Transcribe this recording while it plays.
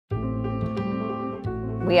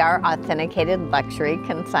We are authenticated luxury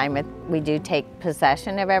consignment. We do take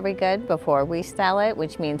possession of every good before we sell it,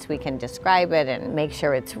 which means we can describe it and make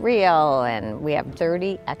sure it's real. And we have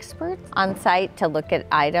 30 experts on site to look at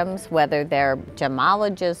items, whether they're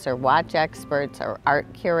gemologists or watch experts or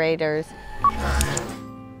art curators.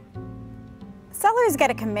 Sellers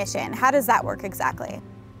get a commission. How does that work exactly?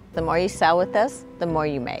 The more you sell with us, the more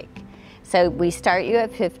you make. So we start you at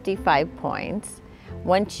 55 points.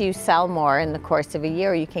 Once you sell more in the course of a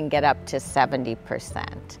year, you can get up to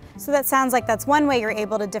 70%. So that sounds like that's one way you're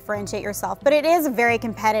able to differentiate yourself, but it is a very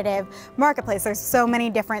competitive marketplace. There's so many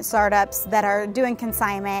different startups that are doing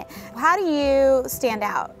consignment. How do you stand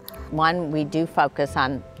out? One, we do focus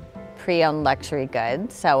on pre-owned luxury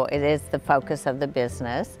goods, so it is the focus of the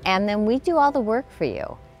business. And then we do all the work for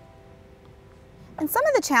you. And some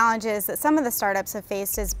of the challenges that some of the startups have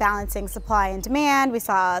faced is balancing supply and demand. We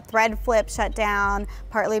saw Threadflip shut down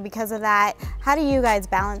partly because of that. How do you guys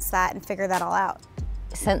balance that and figure that all out?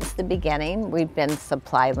 Since the beginning, we've been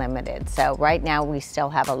supply limited. So right now we still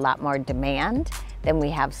have a lot more demand than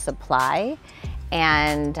we have supply.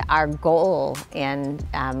 And our goal in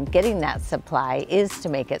getting that supply is to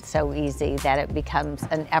make it so easy that it becomes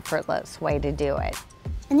an effortless way to do it.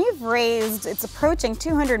 And you've raised, it's approaching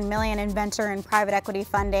 $200 million in venture and private equity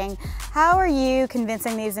funding. How are you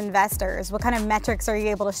convincing these investors? What kind of metrics are you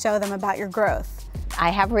able to show them about your growth? I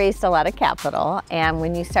have raised a lot of capital, and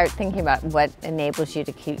when you start thinking about what enables you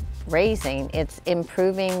to keep raising, it's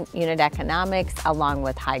improving unit economics along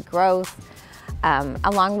with high growth,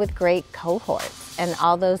 along with great cohorts, and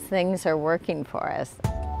all those things are working for us.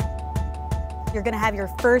 You're going to have your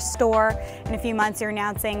first store in a few months. You're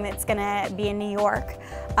announcing that it's going to be in New York.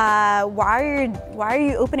 Why are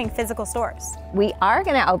you opening physical stores? We are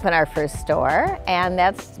going to open our first store, and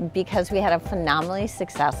that's because we had a phenomenally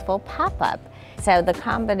successful pop-up. So the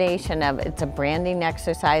combination of it's a branding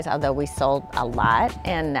exercise, although we sold a lot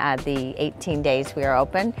in the 18 days we were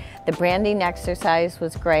open. The branding exercise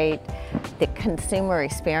was great. The consumer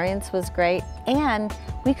experience was great, and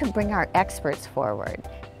we could bring our experts forward.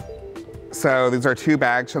 So these are two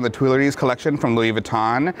bags from the Tuileries collection from Louis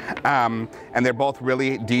Vuitton, and they're both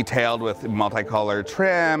really detailed with multicolored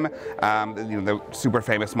trim, the super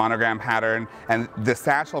famous monogram pattern, and the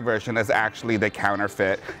satchel version is actually the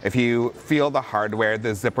counterfeit. If you feel the hardware,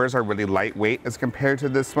 the zippers are really lightweight as compared to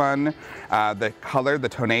this one. The color, the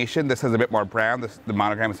tonation, this is a bit more brown, the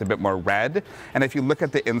monogram is a bit more red, and if you look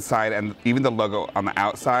at the inside and even the logo on the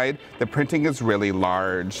outside, the printing is really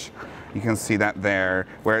large. You can see that there,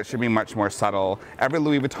 where it should be much more subtle. Every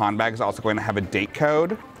Louis Vuitton bag is also going to have a date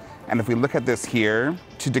code. And if we look at this here,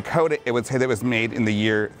 to decode it, it would say that it was made in the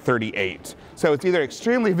year 38. So it's either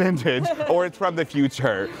extremely vintage or it's from the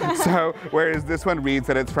future. So, whereas this one reads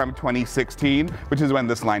that it's from 2016, which is when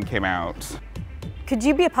this line came out. Could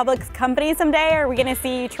you be a public company someday? Are we going to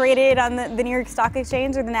see you traded on the New York Stock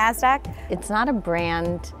Exchange or the NASDAQ? It's not a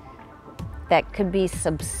brand that could be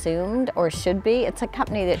subsumed or should be. It's a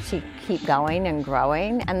company that should keep going and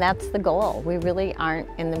growing, and that's the goal. We really aren't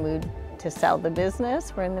in the mood to sell the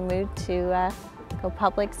business. We're in the mood to go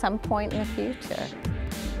public some point in the future.